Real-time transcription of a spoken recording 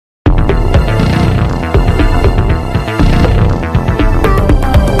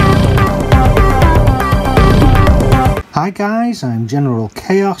guys, I'm General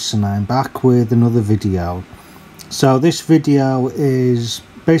Chaos and I'm back with another video. So this video is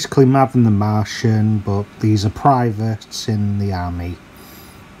basically Marvin the Martian, but these are privates in the army.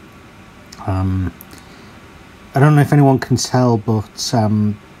 I don't know if anyone can tell, but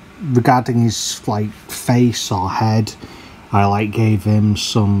regarding his face or head, I gave him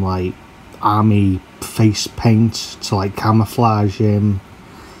some army face paint to camouflage him.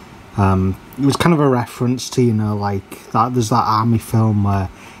 It was kind of a reference to, that there's that army film where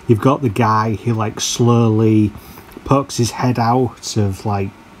you've got the guy who slowly pokes his head out of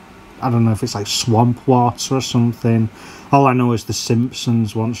I don't know if it's swamp water or something. All I know is The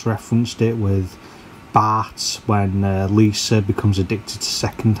Simpsons once referenced it with Bart when Lisa becomes addicted to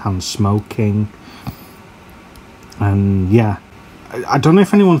second-hand smoking. And yeah, I don't know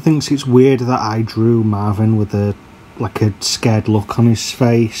if anyone thinks it's weird that I drew Marvin with a scared look on his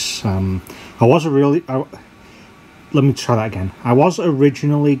face. Let me try that again. I was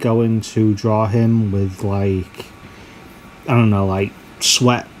originally going to draw him with I don't know,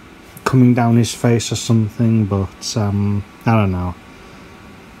 sweat coming down his face or something, but I don't know.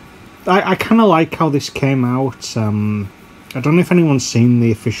 I kind of like how this came out. I don't know if anyone's seen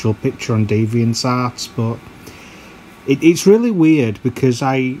the official picture on DeviantArt, but it's really weird because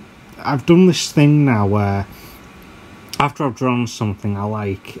I've done this thing now where after I've drawn something,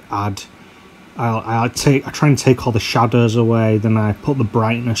 I try and take all the shadows away, then I put the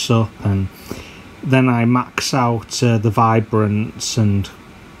brightness up, and then I max out the vibrance and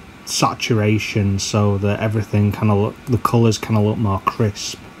saturation so that everything the colours look more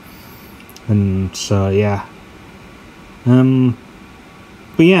crisp. And so yeah, but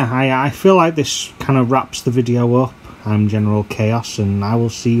yeah, I feel like this kind of wraps the video up. I'm General Chaos, and I will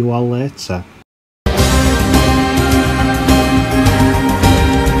see you all later.